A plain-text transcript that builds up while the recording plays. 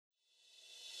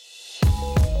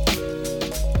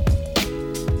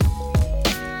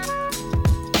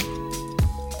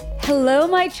Hello,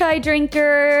 my chai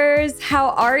drinkers.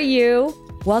 How are you?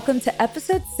 Welcome to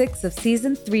episode 6 of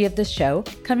season 3 of the show,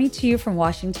 coming to you from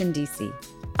Washington, D.C.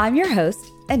 I'm your host,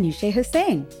 Anousheh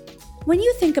Hussain. When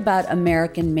you think about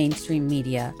American mainstream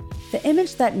media, the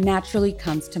image that naturally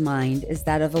comes to mind is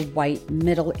that of a white,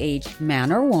 middle-aged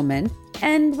man or woman,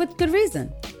 and with good reason.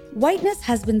 Whiteness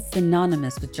has been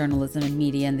synonymous with journalism and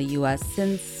media in the U.S.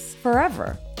 since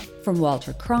forever. From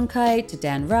Walter Cronkite to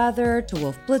Dan Rather to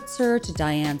Wolf Blitzer to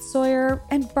Diane Sawyer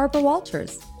and Barbara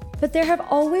Walters. But there have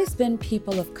always been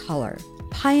people of color,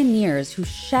 pioneers who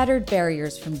shattered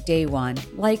barriers from day one,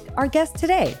 like our guest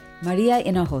today, Maria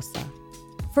Hinojosa.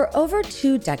 For over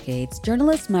 2 decades,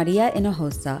 journalist Maria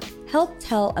Hinojosa helped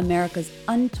tell America's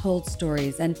untold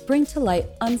stories and bring to light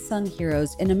unsung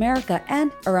heroes in America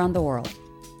and around the world.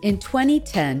 In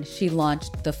 2010, she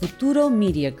launched the Futuro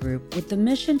Media Group with the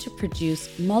mission to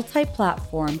produce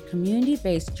multi-platform,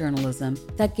 community-based journalism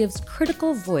that gives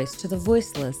critical voice to the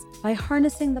voiceless by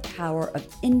harnessing the power of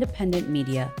independent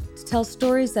media to tell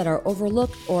stories that are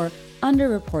overlooked or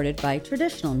underreported by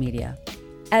traditional media.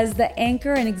 As the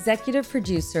anchor and executive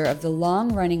producer of the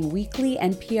long-running weekly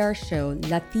NPR show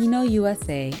Latino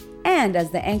USA, and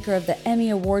as the anchor of the Emmy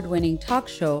Award-winning talk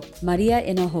show Maria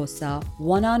Hinojosa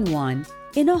One-on-One,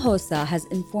 Hinojosa has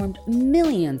informed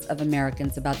millions of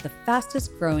Americans about the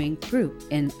fastest-growing group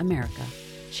in America.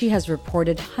 She has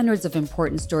reported hundreds of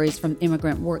important stories from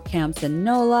immigrant work camps in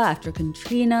NOLA after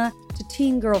Katrina, to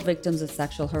teen girl victims of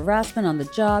sexual harassment on the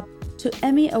job, to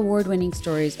Emmy Award-winning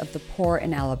stories of the poor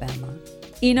in Alabama.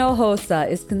 Hinojosa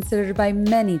is considered by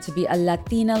many to be a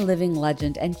Latina living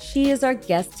legend, and she is our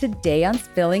guest today on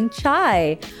Spilling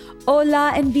Chai.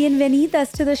 Hola and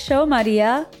bienvenidas to the show,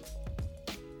 Maria.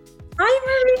 Hi,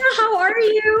 Maria. How are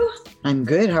you? I'm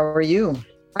good. How are you?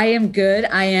 I am good.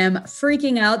 I am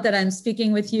freaking out that I'm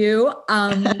speaking with you.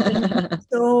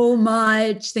 So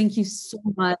much. Thank you so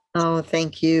much. Oh,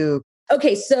 thank you.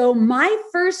 Okay, so my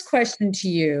first question to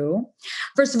you,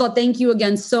 first of all, thank you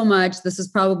again so much. This is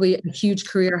probably a huge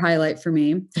career highlight for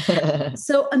me.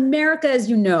 So America, as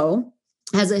you know,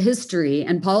 has a history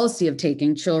and policy of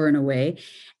taking children away,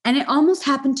 and it almost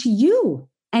happened to you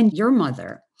and your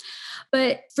mother.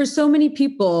 But for so many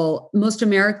people, most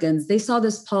Americans, they saw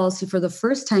this policy for the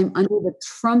first time under the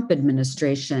Trump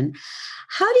administration.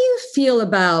 How do you feel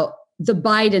about the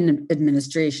Biden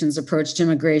administration's approach to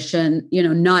immigration,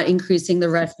 not increasing the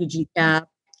refugee cap,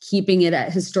 keeping it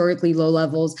at historically low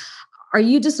levels? Are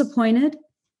you disappointed?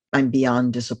 I'm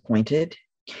beyond disappointed.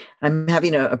 I'm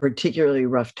having a particularly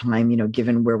rough time,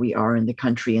 given where we are in the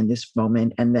country in this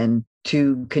moment. And then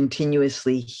to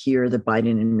continuously hear the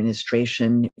Biden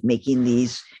administration making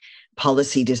these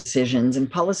policy decisions and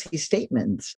policy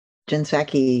statements. Jen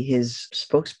Psaki, his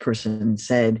spokesperson,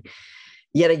 said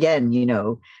yet again,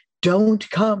 don't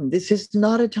come. This is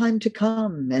not a time to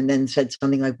come. And then said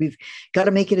something like, we've got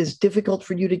to make it as difficult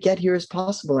for you to get here as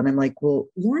possible. And I'm like, well,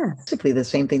 yeah, basically the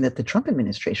same thing that the Trump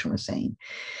administration was saying.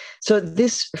 So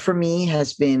this, for me,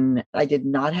 has been, I did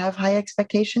not have high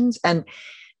expectations. And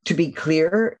to be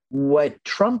clear, what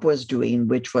Trump was doing,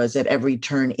 which was at every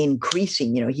turn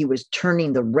increasing, he was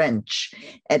turning the wrench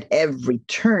at every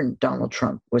turn. Donald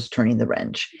Trump was turning the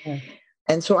wrench. Okay.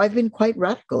 And so I've been quite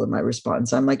radical in my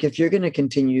response. I'm like, if you're going to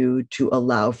continue to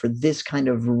allow for this kind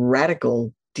of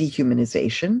radical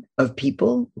dehumanization of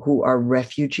people who are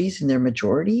refugees in their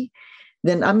majority,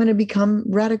 then I'm going to become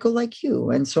radical like you.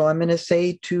 And so I'm going to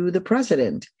say to the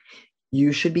president,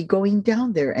 you should be going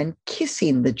down there and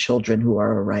kissing the children who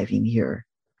are arriving here.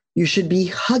 You should be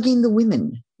hugging the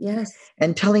women. Yes.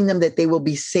 And telling them that they will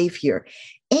be safe here.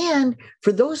 And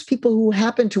for those people who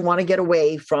happen to want to get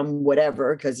away from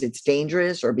whatever, because it's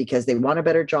dangerous or because they want a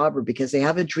better job or because they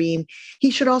have a dream,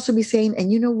 he should also be saying,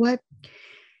 and you know what?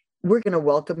 We're going to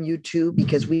welcome you too,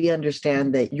 because we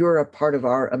understand that you're a part of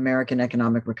our American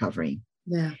economic recovery.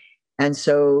 Yeah. And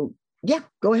so, yeah,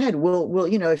 go ahead. We'll,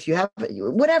 if you have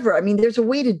whatever, I mean, there's a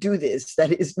way to do this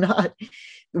that is not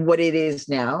what it is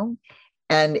now.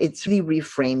 And it's really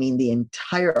reframing the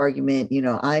entire argument.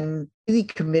 I'm really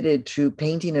committed to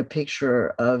painting a picture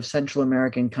of Central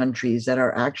American countries that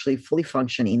are actually fully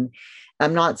functioning.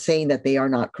 I'm not saying that they are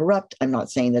not corrupt. I'm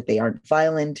not saying that they aren't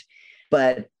violent,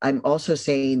 but I'm also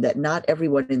saying that not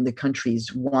everyone in the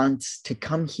countries wants to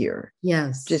come here.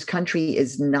 Yes. This country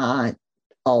is not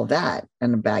all that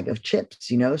and a bag of chips,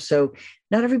 so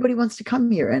not everybody wants to come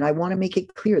here. And I want to make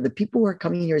it clear the people who are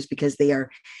coming here is because they are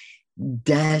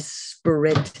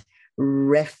desperate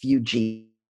refugee.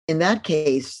 In that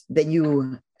case, then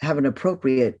you have an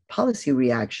appropriate policy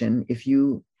reaction if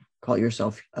you call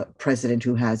yourself a president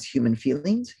who has human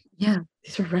feelings. Yeah.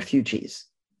 These are refugees.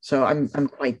 So I'm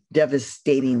quite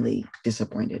devastatingly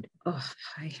disappointed. Oh,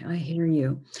 I hear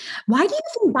you. Why do you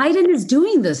think Biden is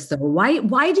doing this though?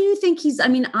 Why do you think I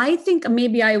mean, I think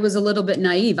maybe I was a little bit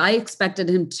naive. I expected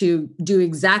him to do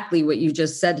exactly what you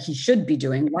just said he should be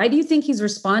doing. Why do you think he's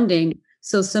responding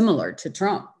so similar to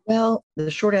Trump? Well,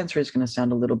 the short answer is going to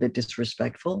sound a little bit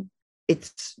disrespectful.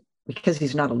 It's because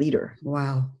he's not a leader.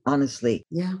 Wow. Honestly.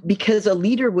 Yeah. Because a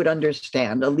leader would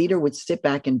understand. A leader would sit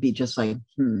back and be just like,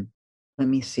 let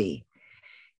me see.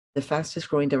 The fastest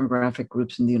growing demographic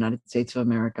groups in the United States of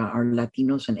America are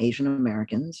Latinos and Asian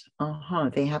Americans.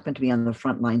 They happen to be on the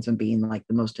front lines of being like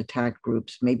the most attacked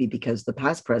groups, maybe because the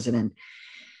past president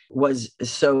was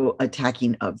so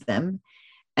attacking of them.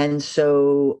 And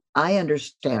so I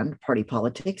understand party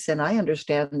politics, and I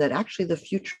understand that actually the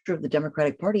future of the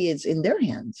Democratic Party is in their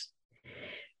hands.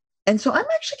 And so I'm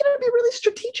actually going to be really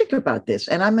strategic about this.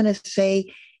 And I'm going to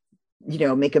say,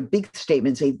 make a big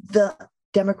statement, say the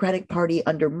Democratic Party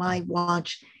under my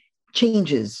watch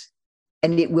changes,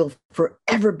 and it will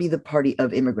forever be the party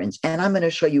of immigrants. And I'm going to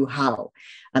show you how.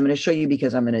 I'm going to show you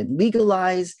because I'm going to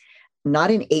legalize,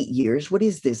 not in 8 years. What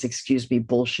is this,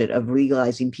 bullshit of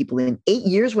legalizing people in 8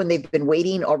 years when they've been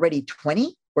waiting already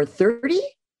 20 or 30?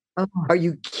 Oh. Are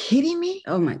you kidding me?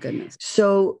 Oh my goodness.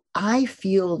 So I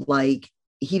feel like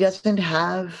he doesn't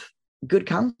have good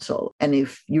counsel. And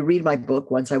if you read my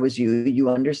book, Once I Was You, you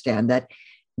understand that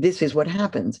this is what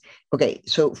happens. Okay,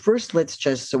 so first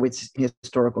so it's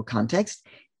historical context.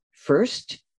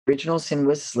 First, original sin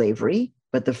was slavery,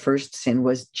 but the first sin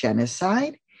was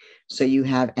genocide. So you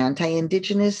have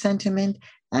anti-Indigenous sentiment,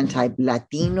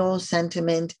 anti-Latino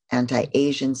sentiment,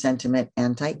 anti-Asian sentiment,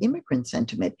 anti-immigrant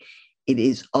sentiment. It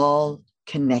is all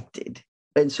connected.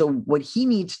 And so what he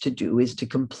needs to do is to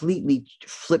completely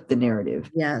flip the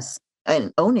narrative. Yes.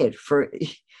 And own it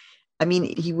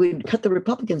he would cut the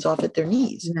Republicans off at their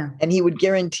knees. Yeah. And he would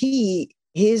guarantee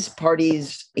his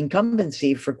party's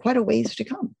incumbency for quite a ways to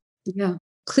come. Yeah.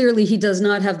 Clearly, he does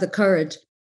not have the courage.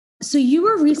 So you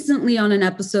were recently on an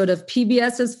episode of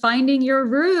PBS's Finding Your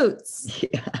Roots.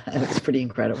 Yeah, it was pretty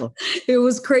incredible. It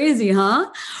was crazy, huh?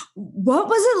 What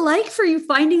was it like for you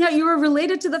finding out you were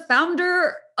related to the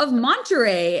founder of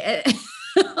Monterey?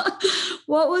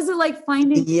 What was it like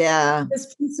finding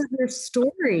this piece of your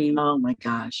story? Oh my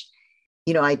gosh.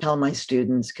 I tell my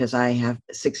students, because I have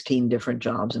 16 different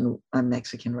jobs and I'm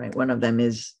Mexican, right? One of them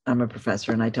is I'm a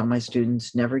professor, and I tell my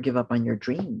students, never give up on your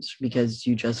dreams because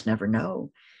you just never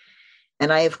know.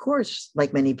 And I, of course,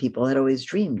 like many people, had always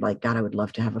dreamed, like, God, I would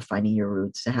love to have a Finding Your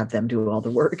Roots, to have them do all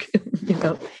the work,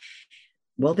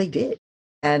 Well, they did.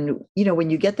 And, when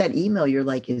you get that email, you're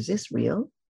like, is this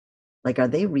real? Like, are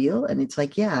they real? And it's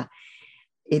like, yeah,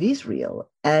 it is real.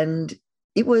 And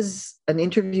it was an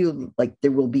interview, like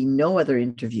there will be no other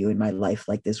interview in my life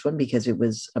like this one, because it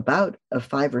was about a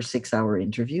 5 or 6 hour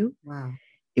interview. Wow.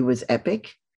 It was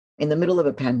epic in the middle of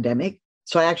a pandemic.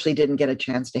 So I actually didn't get a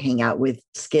chance to hang out with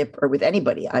Skip or with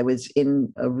anybody. I was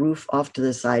in a roof off to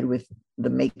the side with the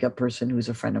makeup person who's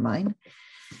a friend of mine.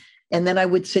 And then I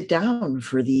would sit down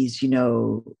for these,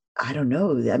 I don't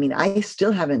know. I mean, I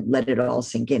still haven't let it all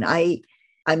sink in.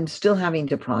 I'm still having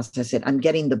to process it. I'm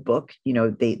getting the book,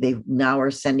 they now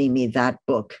are sending me that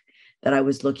book that I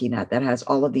was looking at that has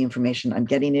all of the information. I'm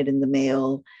getting it in the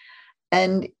mail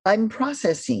and I'm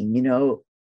processing,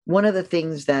 One of the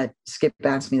things that Skip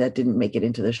asked me that didn't make it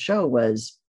into the show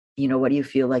was, what do you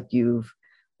feel like you've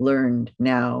learned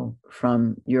now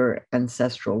from your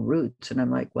ancestral roots? And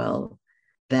I'm like, well,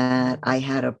 that I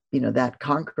had that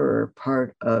conqueror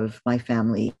part of my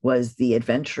family was the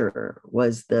adventurer,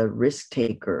 was the risk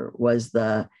taker, was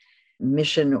the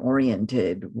mission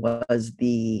oriented, was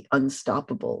the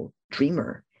unstoppable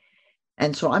dreamer.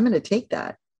 And so I'm going to take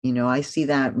that. I see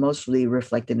that mostly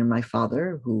reflected in my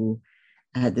father, who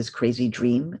had this crazy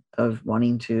dream of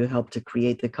wanting to help to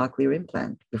create the cochlear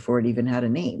implant before it even had a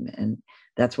name. And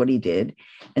that's what he did.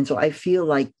 And so I feel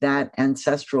like that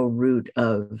ancestral root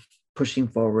of pushing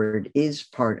forward is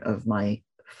part of my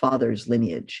father's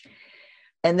lineage.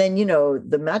 And then,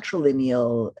 the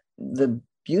matrilineal, the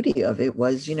beauty of it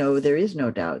was, there is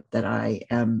no doubt that I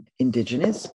am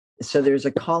Indigenous. So there's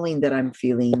a calling that I'm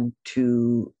feeling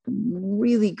to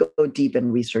really go deep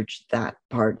and research that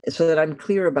part so that I'm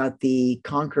clear about the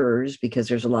conquerors, because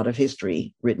there's a lot of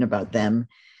history written about them,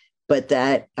 but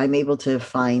that I'm able to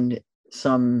find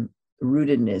some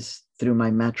rootedness through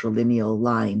my matrilineal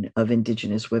line of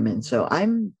Indigenous women. So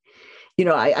I'm,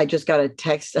 I just got a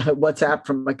text, WhatsApp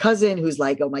from my cousin who's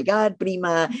like, oh my God,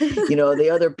 prima,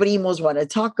 the other primos want to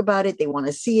talk about it. They want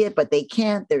to see it, but they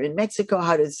can't. They're in Mexico.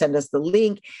 How to send us the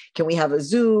link? Can we have a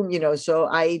Zoom? So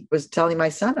I was telling my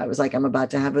son, I was like, I'm about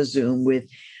to have a Zoom with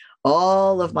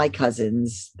all of my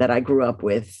cousins that I grew up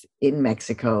with in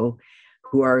Mexico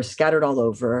who are scattered all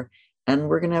over. And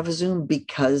we're going to have a Zoom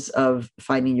because of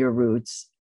finding your roots.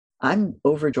 I'm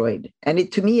overjoyed.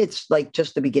 And to me, it's like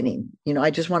just the beginning.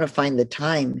 I just want to find the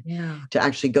time to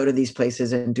actually go to these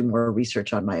places and do more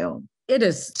research on my own. It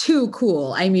is too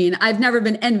cool. I mean, I've never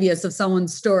been envious of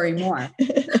someone's story more.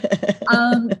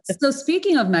 So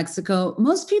speaking of Mexico,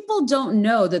 most people don't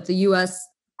know that the U.S.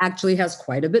 actually has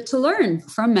quite a bit to learn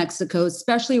from Mexico,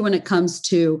 especially when it comes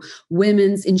to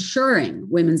ensuring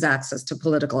women's access to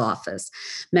political office.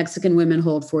 Mexican women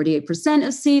hold 48%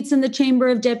 of seats in the Chamber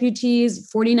of Deputies,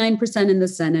 49% in the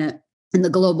Senate. In the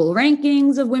global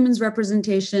rankings of women's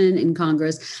representation in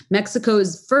Congress, Mexico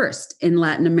is first in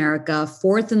Latin America,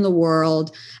 fourth in the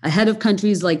world, ahead of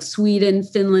countries like Sweden,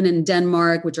 Finland, and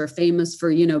Denmark, which are famous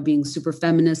for, being super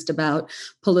feminist about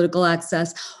political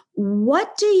access.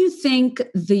 What do you think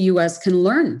the U.S. can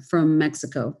learn from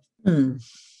Mexico?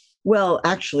 Well,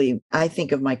 actually, I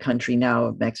think of my country now,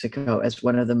 of Mexico, as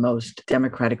one of the most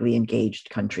democratically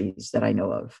engaged countries that I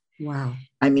know of. Wow.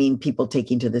 I mean, people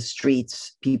taking to the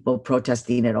streets, people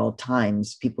protesting at all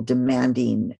times, people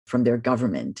demanding from their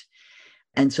government.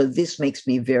 And so this makes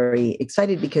me very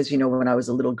excited because, when I was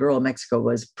a little girl, Mexico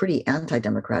was pretty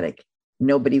anti-democratic.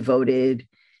 Nobody voted.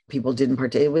 People didn't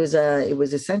participate. It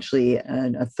was essentially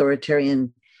an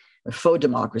authoritarian faux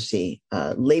democracy,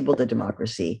 labeled a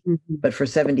democracy. Mm-hmm. But for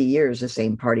 70 years, the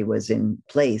same party was in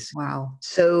place. Wow.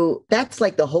 So that's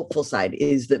like the hopeful side,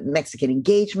 is the Mexican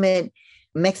engagement,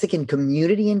 Mexican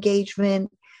community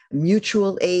engagement,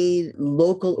 mutual aid,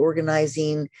 local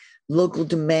organizing, local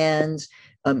demands,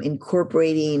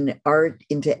 incorporating art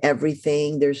into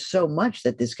everything. There's so much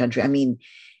that this country,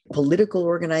 political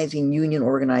organizing, union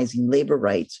organizing, labor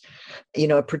rights,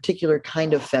 a particular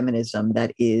kind of feminism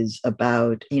that is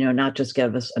about, not just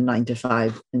give us a 9 to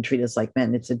 5 and treat us like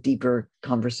men. It's a deeper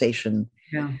conversation.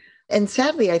 Yeah. And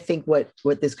sadly, I think what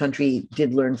this country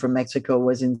did learn from Mexico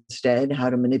was instead how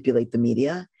to manipulate the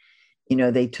media.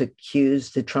 They took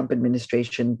cues, the Trump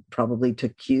administration probably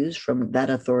took cues from that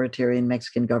authoritarian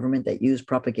Mexican government that used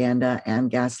propaganda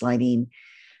and gaslighting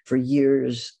for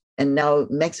years. And now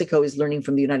Mexico is learning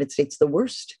from the United States, the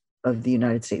worst of the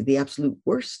United States, the absolute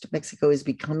worst. Mexico is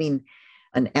becoming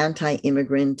an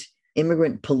anti-immigrant,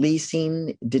 immigrant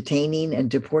policing, detaining, and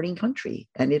deporting country.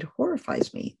 And it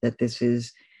horrifies me that this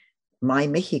is my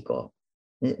Mexico.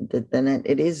 Then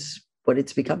it is what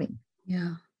it's becoming.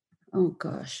 Yeah. Oh,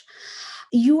 gosh.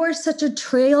 You are such a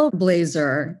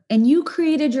trailblazer, and you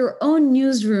created your own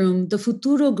newsroom, the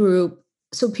Futuro Group.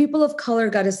 So people of color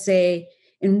got to say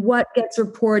in what gets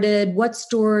reported, what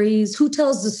stories, who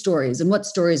tells the stories, and what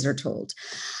stories are told.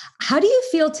 How do you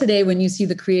feel today when you see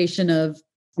the creation of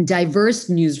diverse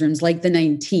newsrooms like the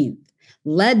 19th,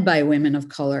 led by women of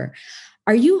color?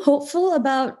 Are you hopeful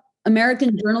about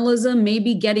American journalism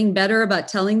maybe getting better about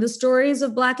telling the stories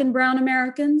of Black and Brown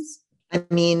Americans?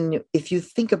 If you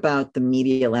think about the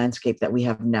media landscape that we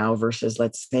have now versus,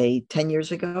 let's say, 10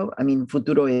 years ago,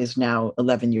 Futuro is now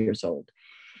 11 years old.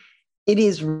 It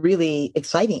is really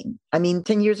exciting. 10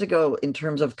 years ago, in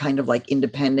terms of kind of like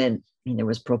independent, there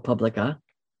was ProPublica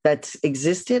that's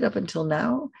existed up until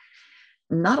now,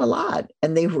 not a lot.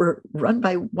 And they were run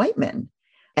by white men.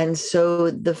 And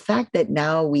so the fact that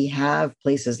now we have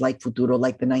places like Futuro,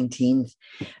 like the 19th,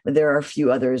 there are a few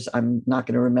others, I'm not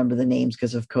going to remember the names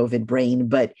because of COVID brain,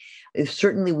 but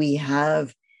certainly we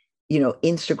have,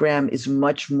 Instagram is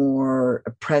much more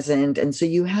present. And so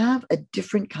you have a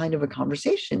different kind of a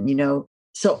conversation,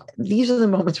 So these are the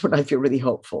moments when I feel really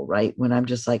hopeful, right? When I'm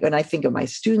just like, and I think of my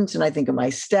students and I think of my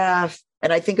staff,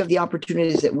 and I think of the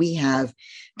opportunities that we have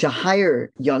to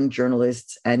hire young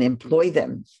journalists and employ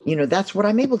them. That's what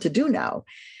I'm able to do now,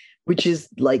 which is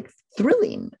like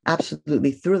thrilling,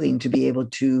 absolutely thrilling to be able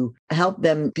to help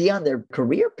them be on their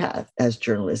career path as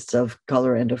journalists of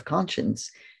color and of conscience.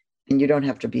 And you don't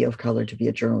have to be of color to be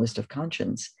a journalist of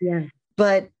conscience. Yeah.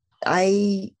 But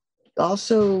I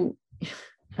also,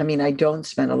 I don't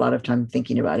spend a lot of time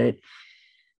thinking about it.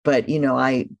 But,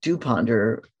 I do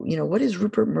ponder, what is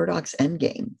Rupert Murdoch's end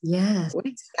game? Yes. What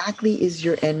exactly is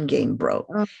your end game, bro?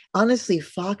 Honestly,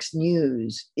 Fox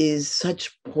News is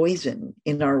such poison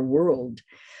in our world.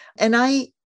 And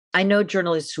I know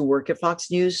journalists who work at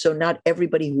Fox News, so not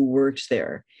everybody who works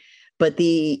there. But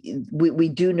we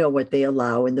do know what they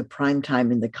allow in the prime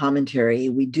time, in the commentary.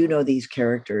 We do know these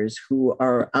characters who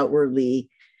are outwardly,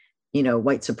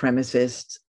 white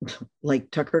supremacists,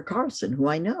 like Tucker Carlson, who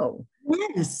I know.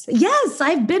 Yes,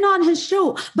 I've been on his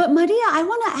show. But Maria, I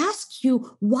want to ask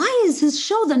you, why is his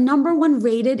show the number one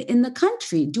rated in the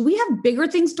country? Do we have bigger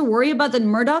things to worry about than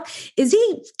Murdoch? Is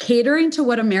he catering to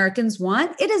what Americans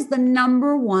want? It is the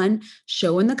number one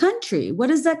show in the country. What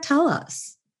does that tell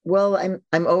us? Well,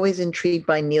 I'm always intrigued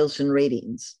by Nielsen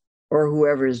ratings, or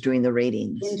whoever is doing the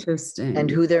ratings. Interesting. And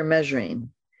who they're measuring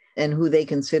and who they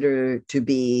consider to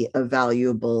be a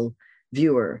valuable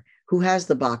viewer, who has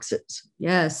the boxes.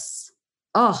 Yes.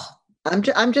 Oh, I'm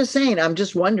just saying, I'm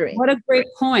just wondering. What a great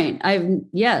point.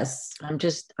 Yes. I'm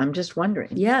just wondering.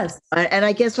 Yes. And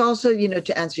I guess also,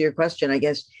 to answer your question, I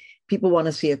guess people want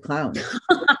to see a clown.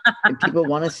 People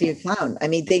want to see a clown. I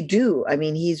mean, they do. I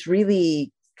mean, he's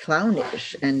really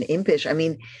clownish and impish. I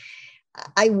mean,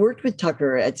 I worked with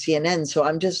Tucker at CNN, so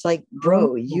I'm just like,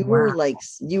 bro, you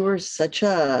were such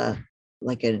a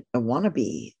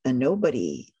wannabe, a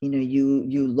nobody.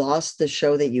 You lost the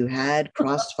show that you had,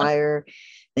 Crossfire,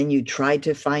 then you tried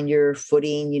to find your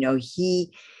footing.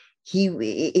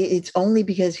 It's only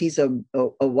because he's a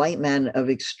white man of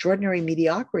extraordinary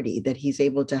mediocrity that he's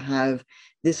able to have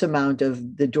this amount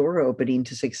of the door opening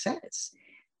to success.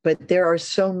 But there are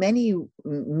so many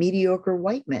mediocre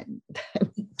white men.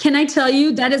 Can I tell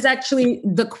you, that is actually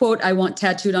the quote I want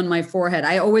tattooed on my forehead.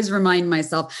 I always remind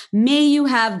myself, may you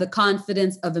have the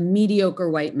confidence of a mediocre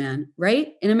white man,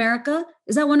 right? In America?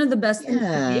 Is that one of the best things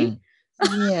to be?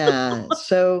 Yeah.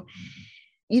 So,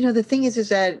 the thing is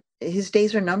that his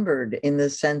days are numbered in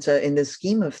the sense of, in the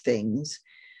scheme of things.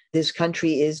 This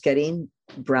country is getting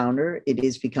browner. It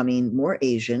is becoming more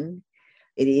Asian.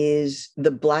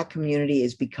 The Black community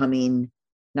is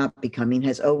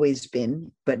has always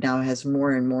been, but now has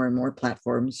more and more and more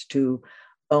platforms to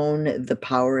own the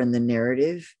power and the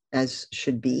narrative, as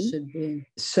should be.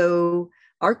 So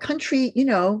our country,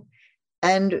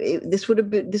 and this could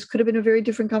have been a very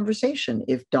different conversation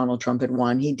if Donald Trump had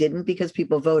won. He didn't, because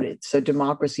people voted. So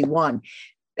democracy won.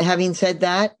 Having said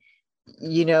that,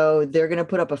 they're going to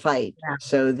put up a fight. Yeah.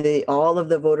 So all of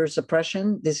the voter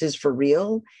suppression, this is for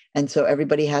real. And so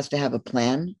everybody has to have a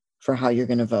plan for how you're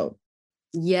going to vote.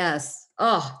 Yes.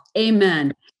 Oh,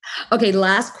 amen. Okay,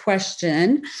 last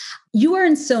question. You are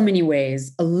in so many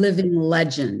ways a living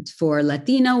legend for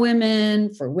Latina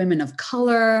women, for women of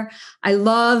color. I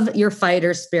love your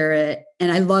fighter spirit,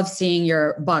 and I love seeing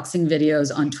your boxing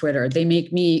videos on Twitter. They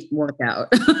make me work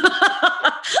out.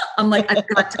 I'm like, I've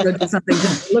got to go do something.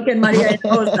 Just look at Maria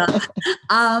Hinojosa.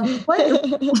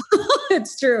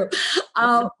 It's true.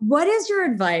 What is your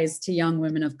advice to young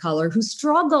women of color who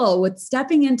struggle with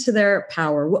stepping into their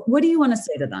power? What do you want to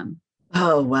say to them?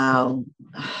 Oh, wow.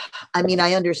 I mean,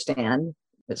 I understand.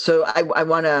 So I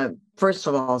want to, first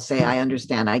of all, say I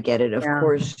understand. I get it. Of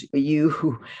course,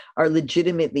 you are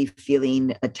legitimately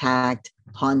feeling attacked,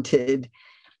 haunted,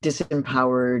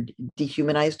 disempowered,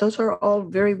 dehumanized. Those are all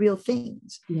very real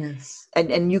things. Yes.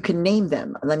 And you can name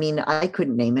them. I mean, I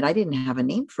couldn't name it. I didn't have a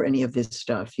name for any of this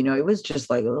stuff. It was just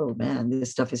like, oh man,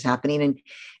 this stuff is happening.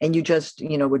 And you just,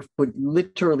 would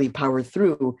literally power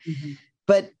through. Mm-hmm.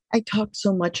 But I talked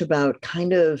so much about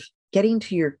kind of getting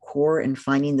to your core and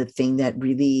finding the thing that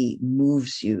really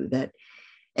moves you.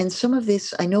 And some of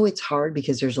this, I know it's hard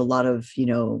because there's a lot of,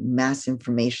 mass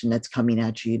information that's coming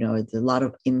at you, it's a lot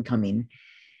of incoming.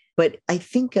 But I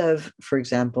think of, for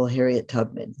example, Harriet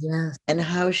Tubman, and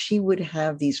how she would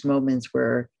have these moments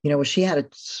where,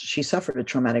 she suffered a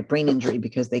traumatic brain injury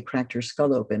because they cracked her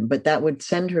skull open, but that would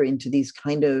send her into these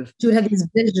kind of, she would have these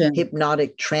visions,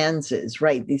 hypnotic trances,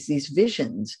 right? These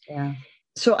visions. Yeah.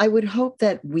 So I would hope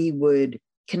that we would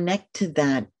connect to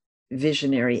that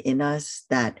visionary in us,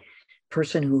 that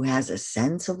person who has a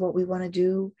sense of what we want to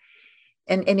do.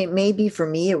 And it may be, for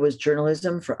me, it was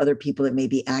journalism. For other people, it may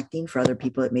be acting. For other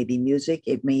people, it may be music.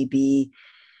 It may be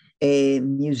a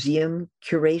museum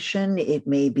curation. It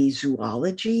may be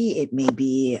zoology. It may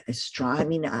be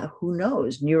astronomy. I mean, who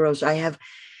knows? I have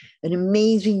an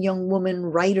amazing young woman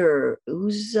writer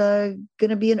who's going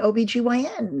to be an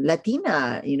OBGYN,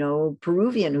 Latina,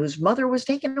 Peruvian, whose mother was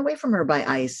taken away from her by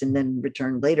ICE and then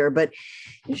returned later. But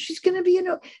she's going to be,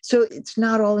 so it's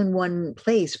not all in one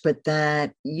place, but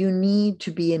that you need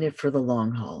to be in it for the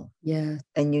long haul. Yeah.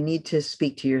 And you need to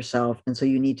speak to yourself. And so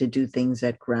you need to do things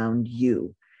that ground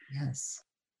you. Yes.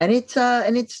 And it's,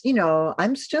 I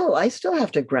still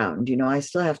have to ground, I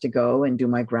still have to go and do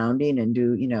my grounding and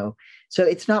do, so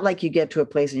it's not like you get to a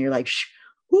place and you're like,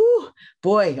 whoo,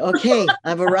 boy, okay,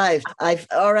 I've arrived.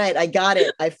 All right, I got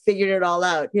it. I figured it all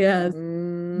out. Yes.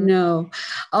 No.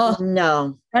 Oh,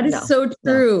 no. That is so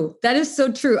true. No. That is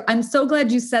so true. I'm so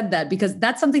glad you said that, because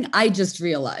that's something I just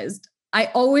realized. I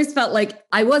always felt like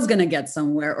I was going to get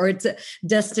somewhere, or it's a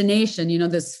destination,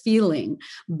 this feeling,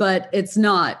 but it's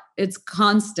not. It's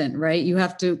constant, right? You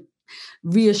have to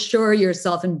reassure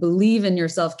yourself and believe in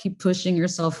yourself, keep pushing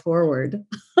yourself forward.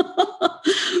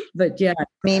 But yeah, I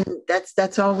mean,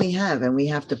 that's all we have. And we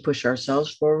have to push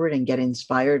ourselves forward and get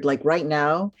inspired. Like right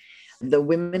now, the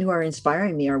women who are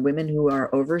inspiring me are women who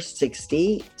are over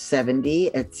 60,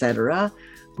 70, etc.,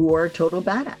 who are total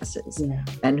badasses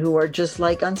and who are just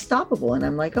like unstoppable. And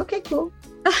I'm like, okay, cool.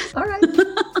 All right.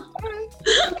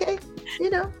 Okay.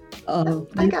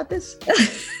 I got this.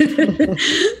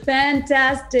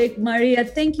 Fantastic, Maria.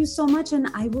 Thank you so much. And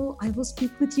I will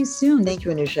speak with you soon. Thank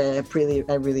you, Anusha.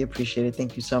 I really appreciate it.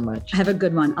 Thank you so much. Have a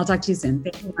good one. I'll talk to you soon.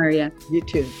 Thank you, Maria. You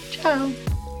too. Ciao.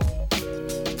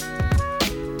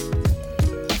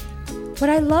 What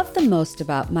I love the most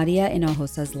about Maria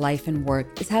Hinojosa's life and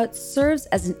work is how it serves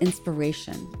as an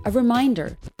inspiration, a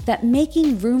reminder that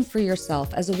making room for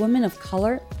yourself as a woman of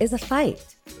color is a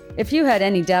fight. If you had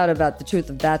any doubt about the truth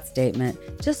of that statement,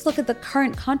 just look at the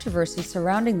current controversy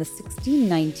surrounding the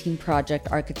 1619 Project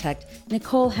architect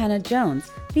Nikole Hannah-Jones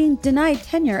being denied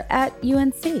tenure at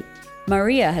UNC.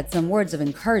 Maria had some words of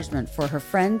encouragement for her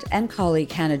friend and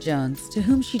colleague Hannah-Jones, to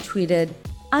whom she tweeted,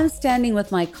 "I'm standing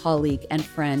with my colleague and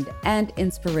friend and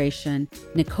inspiration,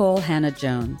 Nikole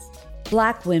Hannah-Jones.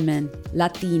 Black women,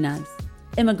 Latinas,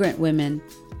 immigrant women,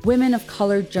 women of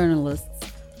color journalists,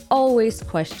 always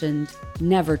questioned,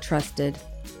 never trusted.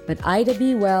 But Ida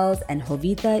B. Wells and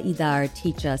Jovita Idar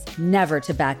teach us never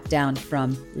to back down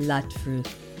from la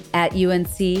truth. At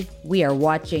UNC, we are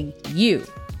watching you."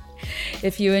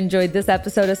 If you enjoyed this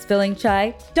episode of Spilling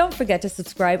Chai, don't forget to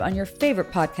subscribe on your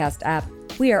favorite podcast app.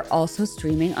 We are also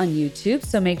streaming on YouTube,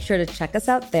 so make sure to check us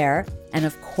out there. And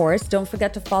of course, don't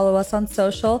forget to follow us on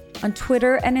social, on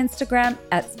Twitter and Instagram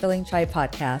at Spilling Chai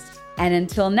Podcast. And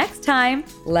until next time,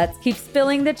 let's keep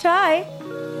spilling the chai.